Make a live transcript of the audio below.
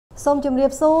សូមជម្រា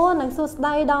បសួរនិងសួស្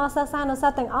តីដល់សិស្សានុសិ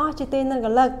ស្សទាំងអស់ជាទីនឹងក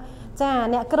លឹកចា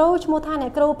អ្នកគ្រូឈ្មោះថាអ្ន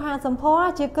កគ្រូផានសំភ័រ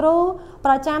ជាគ្រូ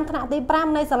ប្រចាំថ្នាក់ទី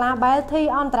5នៃសាលាបែលធី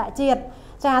អន្តរជាតិ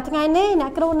ចាថ្ងៃនេះអ្ន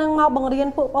កគ្រូនឹងមកបង្រៀន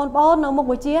ពួកបងប្អូននៅមុខ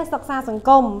វិជ្ជាសិក្សាសង្គ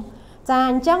មចា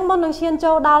អញ្ចឹងមុននឹងឈាន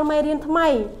ចូលដល់មេរៀនថ្មី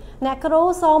អ្នកគ្រូ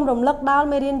សូមរំលឹកដល់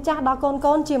មេរៀនចាស់ដល់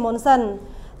កូនជាមុនសិន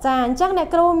ចាអញ្ចឹងអ្នក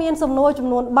គ្រូមានសំណួរចំ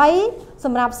នួន3ស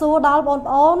ម្រាប់សួរដល់បង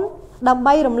ប្អូនដើម្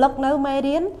បីរំលឹកនៅមេ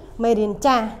រៀន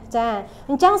ចាស់ចា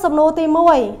អញ្ចឹងសំណួរទី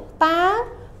1តើ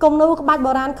គំនូរក្បាច់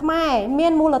បុរាណខ្មែរមា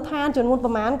នមូលដ្ឋានចំនួនប្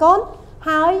រមាណកូន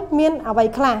ហើយមានអ្វី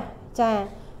ខ្លះចា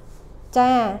អ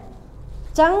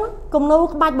ញ្ចឹងគំនូរ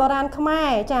ក្បាច់បុរាណខ្មែរ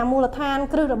ចាមូលដ្ឋាន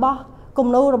គ្រឹះរបស់គំ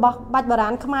នូររបស់ក្បាច់បុរា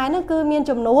ណខ្មែរនោះគឺមាន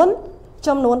ចំនួន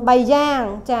3យ៉ាង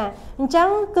ចាអញ្ចឹង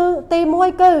គឺទី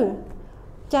1គឺ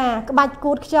ចាក្បាច់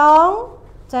គួតខ្យង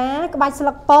ចាក្បាច់ស្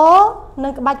លឹកពោនិ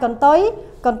ងក្បាច់កន្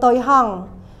ទុយហង្ស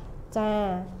ចា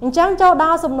អញ្ចឹងចូលដ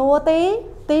ល់សំណួរទី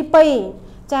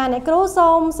2ចាអ្នកគ្រូសូ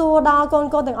មសួរដល់កូន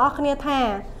ទាំងអស់គ្នាថា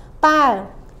តើ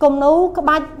គំនូរក្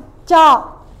បាច់ចក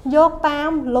យកតាម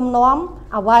លំនាំ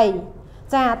អ្វី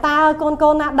ចាតើកូ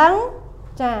នណាដឹង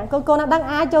ចាកូនណាដឹង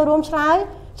អាចចូលរួមឆ្លើយ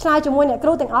ជាមួយអ្នកគ្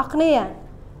រូទាំងអស់គ្នា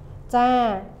ចា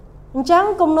អញ្ចឹង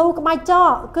គំនូរក្បាច់ច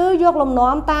កគឺយកលំ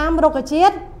នាំតាមរុក្ខជា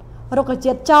តិ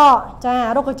ចកចា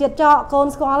រុក្ខជាតិចកកូន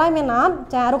ស្គាល់ហើយមែនអត់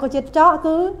ចារុក្ខជាតិចក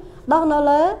គឺដុះនៅ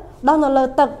លើ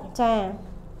ទឹកចាអ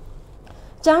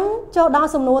ញ្ចឹងចូលដល់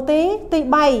សំណួរទី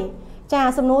3ចា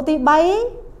សំណួរទី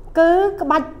3គឺក្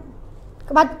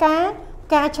បាច់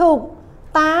ការឈូក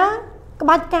តើក្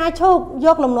បាច់ការឈូកយ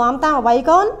កលំនាំតាមអ្វី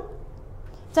កូន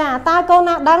ចាតើកូន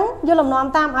ណាដឹងយកលំនាំ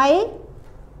តាមអី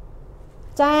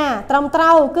ចាត្រឹមត្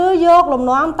រូវគឺយកលំ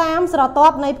នាំតាមស្រទា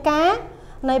ប់នៃ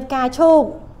ផ្កាឈូក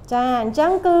ចាអញ្ចឹ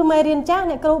ងគឺមេរៀនចាស់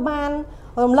អ្នកគ្រូបាន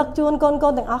រំលឹកជូនកូន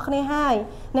ទាំងអស់គ្នាហើយ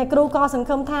អ្នកគ្រូក៏សង្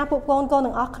ឃឹមថាពួកកូន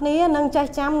ទាំងអស់គ្នានឹងចេះ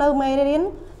ចាំនៅមេរៀន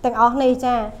ទាំងអស់នេះ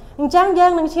ចាអញ្ចឹងយើ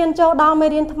ងនឹងឈានចូលដល់មេ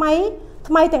រៀនថ្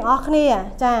មីទាំងអស់គ្នា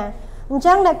ចាអញ្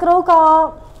ចឹងអ្នកគ្រូក៏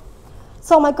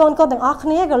សូមឲ្យកូនទាំងអស់គ្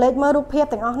នាក៏លេចមើលរូបភាព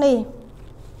ទាំងអស់នេះ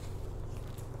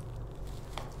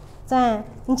ចា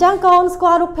អញ្ចឹងកូនស្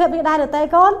គាល់រូបភាពនេះដែរឬទេ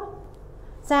កូន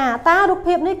ចាតើរូប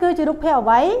ភាពនេះគឺជារូបភាពអ្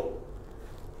វី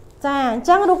ចាអញ្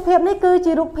ចឹងរូបភាពនេះគឺ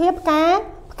ជារូបភាពផ្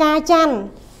កាច័ន្ទ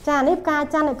ចានេះផ្កា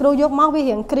ច័ន្ទអ្នកគ្រូយកមកវា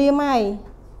រៀងក្រៀមហើយ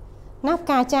ណាផ្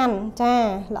កាច័ន្ទចា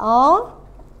ល្អ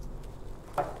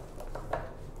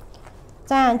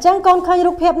ចាអញ្ចឹងកូនឃើញ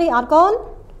រូបភាពនេះអត់កូន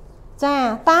ចា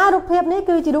តើរូបភាពនេះ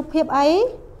គឺជារូបភាពអី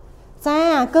ចា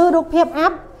គឺរូបភាព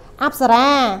អប្ស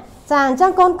រាចាអញ្ចឹ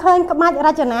ងកូនឃើញក្បាច់រ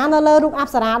ចនានៅលើរូបអ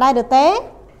ប្សរាដែរឬទេ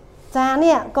ចា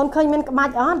នេះកូនឃើញមានក្បា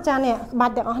ច់អត់ចានេះក្បា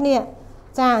ច់ទាំងអស់នេះ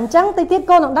ចាអញ្ចឹងតិចទៀត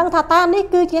កូននឹងដឹងថាតើនេះ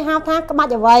គឺជាហៅថាក្បា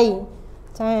ច់អ្វី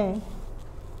ចា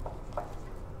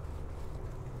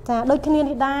ដូចគ្នា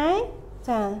នេះដែរ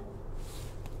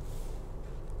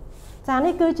ចា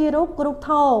នេះគឺជារូប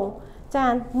ថោចា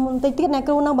បន្តិចទៀតអ្នក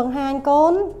គ្រូនឹងបង្ហាញកូ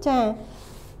នចា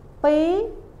ពី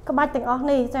ក្បាច់ទាំងអស់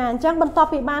នេះចាអញ្ចឹងបន្ទាប់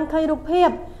ពីបានឃើញរូបភាព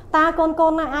តើកូ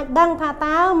នណាអាចដឹងថា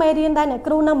តើមេរៀនដែលអ្នក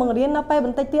គ្រូនឹងបង្រៀននៅពេលប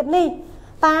ន្តិចទៀតនេះ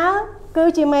តើគឺ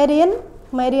ជាមេរៀន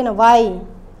អ្វី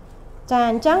ចា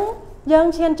អញ្ចឹងយើង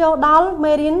ឈានចូលដល់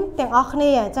មេរៀនទាំងអស់គ្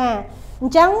នាចាអ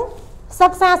ញ្ចឹងសិ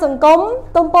ក្សាសង្គម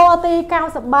ទំព័រទី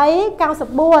93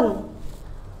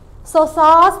 94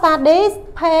 Social Studies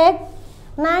page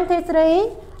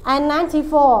 93 and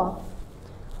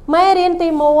 94មេរៀនទី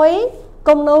1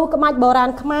គំនូរក្បាច់បុរា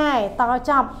ណខ្មែរត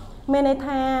ចប់មានន័យ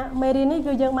ថាមេរៀននេះ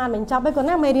គឺយើងបានបញ្ចប់ហើយគាត់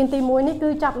ណាមេរៀនទី1នេះគឺ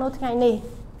ចប់នៅថ្ងៃនេះ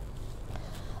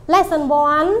Lesson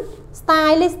 1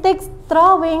 Stylistic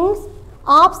Drawings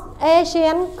of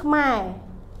Asian Khmer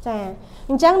ចា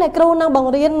អញ្ចឹងអ្នកគ្រូនឹងប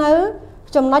ង្រៀននៅ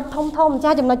ចំណុចធំចា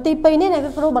ចំណុចទី2នេះអ្នក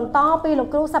គ្រូបន្តពីលោក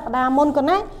គ្រូសប្តាហ៍មុនគាត់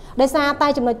ណាដោយសារតែ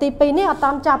ចំណុចទី2នេះអត់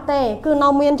តាន់ចប់ទេគឺនៅ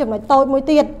មានចំណុចតូចមួយ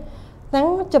ទៀតហ្នឹង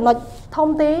ចំណុចធំ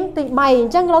ទី3អ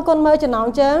ញ្ចឹងលោកកូនមើលចំណង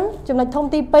ជើងចំណុចធំ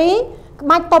ទី2ក្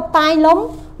បាច់តុបតែង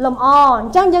លំអអ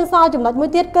ញ្ចឹងយើងសល់ចំណុចមួយ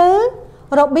ទៀតគឺ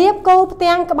របៀបគូផ្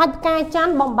ទាំងក្បាច់ផ្កាច័ន្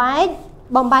ទបំ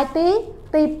បែកទី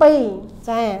2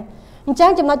ចាអញ្ចឹ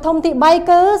ងចំណុចធំទី3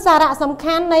គឺសារៈសំ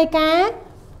ខាន់នៃ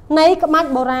ក្បាច់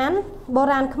បុ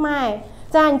រាណខ្មែរ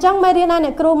ចាអញ្ចឹងមេរៀនដែលអ្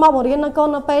នកគ្រូមកបង្រៀននៅកូន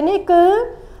នៅពេលនេះគឺ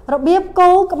របៀបគូ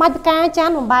ក្បាច់ផ្កាច័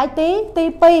ន្ទបំបែកទី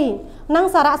2និង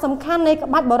សារៈសំខាន់នៃក្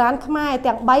បាច់បុរាណខ្មែរ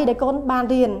ទាំង3ដែលកូនបាន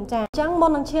រៀនចាអញ្ចឹងមុ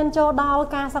ននឹងឈានចូលដល់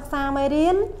ការសិក្សាមេរៀ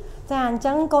នចាអញ្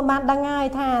ចឹងកូនបានដឹងហើយ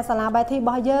ថាសាលាបែបធីរប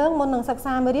ស់យើងមុននឹងសិក្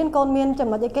សាមេរៀនកូនមានចំ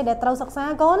ណុចអីគេដែលត្រូវសិក្សា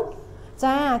កូន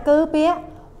ចាគឺពាក្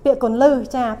យកលឹះ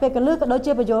ចាពាក្យកលឹះក៏ដូច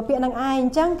ជាបញ្យលពាក្យនឹងឯងអ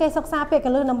ញ្ចឹងគេសិក្សាពាក្យក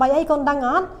លឹះដើម្បីអីកូនដឹង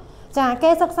អត់ចា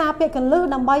គេសិក្សាពាក្យកលឹះ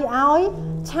ដើម្បីឲ្យ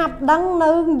ឆាប់ដឹង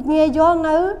នៅងាយយល់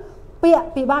នៅ ពាក្យ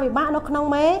ពិបាកនៅក្នុង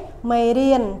មេ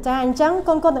រៀនចាអញ្ចឹង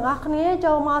កូនទាំងអស់គ្នា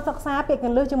ចូលមកសិក្សាពាក្យក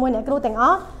ន្លឹះជាមួយអ្នកគ្រូទាំងអ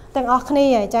ស់គ្នា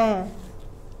ចា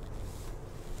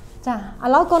ឥ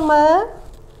ឡូវកូនមើល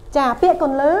ចាពាក្យក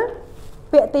ន្លឹះ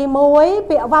ពាក្យទី1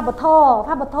ពាក្យវប្បធ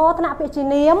ម៌ថ្នាក់ពាក្យជា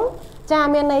នាមចា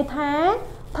មានន័យថា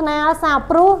ថ្នាលសារ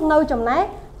ព្រោះនៅចំណេះ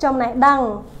ដឹង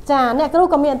ចាអ្នកគ្រូ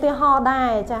ក៏មានឧទាហរណ៍ដែ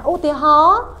រចាឧទាហរ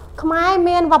ណ៍ខ្មែរ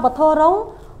មានវប្បធម៌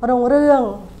រុងរឿង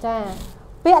ចា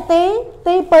ពាក្យទី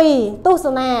2ទស្ស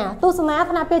នា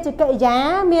ថ្នាក់ពាក្យជាកិរិយា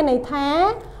មានន័យថា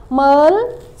មើល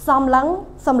សំ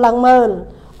ឡឹងមើល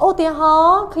ឧទាហរ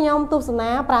ណ៍ខ្ញុំទស្សនា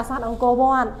ប្រាសាទអង្គរវ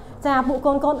ត្តចាពួក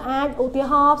កូនអាចឧទា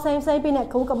ហរណ៍ផ្សេងពីអ្នក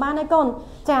គ្រូក៏បានដែរកូន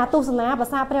ចាទស្សនាប្រា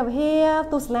សាទព្រះវិហារ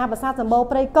ទស្សនាប្រាសាទសម្បូរ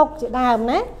ព្រៃគុកជាដើម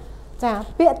ណាចា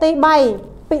ពាក្យទី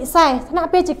3ពិសេសថ្នាក់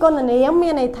ពាក្យជាគុណនាមមា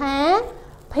នន័យថា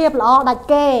ភាពល្អដាច់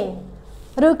គេ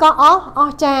ឬក៏អ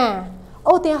ស្ចារ្យ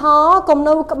ឧទាហរណ៍គំ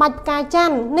នូរក្បាច់ផ្កាច័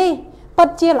ន្ទនេះពិត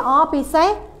ជាល្អពិសេស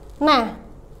ណាស់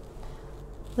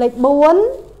លេខ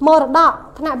4មរតក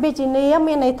ថ្នាក់ពាក្យជានាម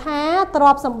មានន័យថាទ្រ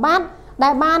ព្យសម្បត្តិដែ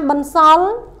លបានបន្សល់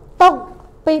ទុក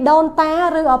ពីដូនតា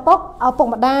ឬឪពុក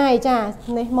ម្ដាយចា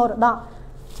នេះមរតក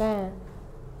ចា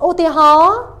ឧទាហរ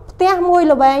ណ៍ផ្ទះមួយ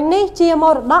ល្វែងនេះជាម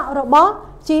រតករបស់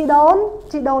ជីដូ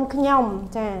នខ្ញុំ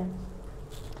ចា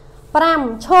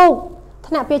5ឈូក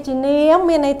ថ្នាក់ពាក្យជានាម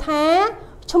មានន័យថា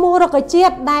ឈ្មោះរុក្ខជា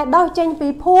តិដែលដុះចេញពី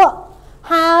ភក់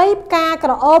ហើយផ្កាក្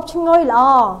រអូបឈ្ងុយល្អ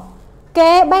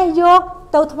គេបេះយក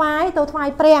ទៅថ្វាយ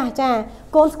ព្រះចា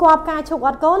កូនស្គាល់ផ្កាឈូកអ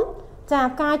ត់កូនចា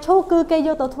ផ្កាឈូកគឺគេយ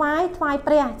កទៅថ្វាយ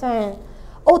ព្រះចា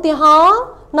ឧទាហរណ៍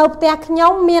នៅផ្ទះខ្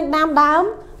ញុំមាន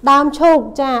ដើមឈូក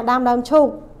ចាដើមឈូក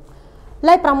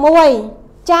លេខ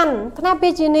6ច័ន្ទថ្នាក់ពា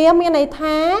ក្យជានាមមានន័យ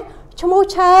ថាឈ្មោះ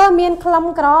ឈើមានក្លឹម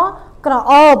ក្រ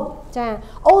អូបចា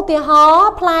ឧទាហរណ៍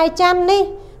ផ្លែច័ន្ទនេះ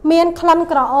មានក្លិន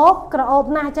ក្រអូប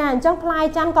ណាស់ចាអញ្ចឹងផ្លែ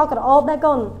ច័ន្ទក៏ក្រអូបដែរ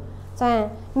កូនចា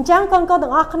អញ្ចឹងកូន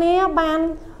ទាំងអស់គ្នាបាន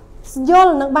យ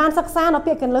ល់និងបានសិក្សានៅ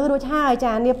ពាក្យកន្លឹះរួចហើយ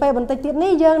ចានាពេលបន្តិចទៀត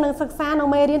នេះយើងនឹងសិក្សានៅ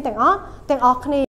មេរៀនទាំងអស់គ្នា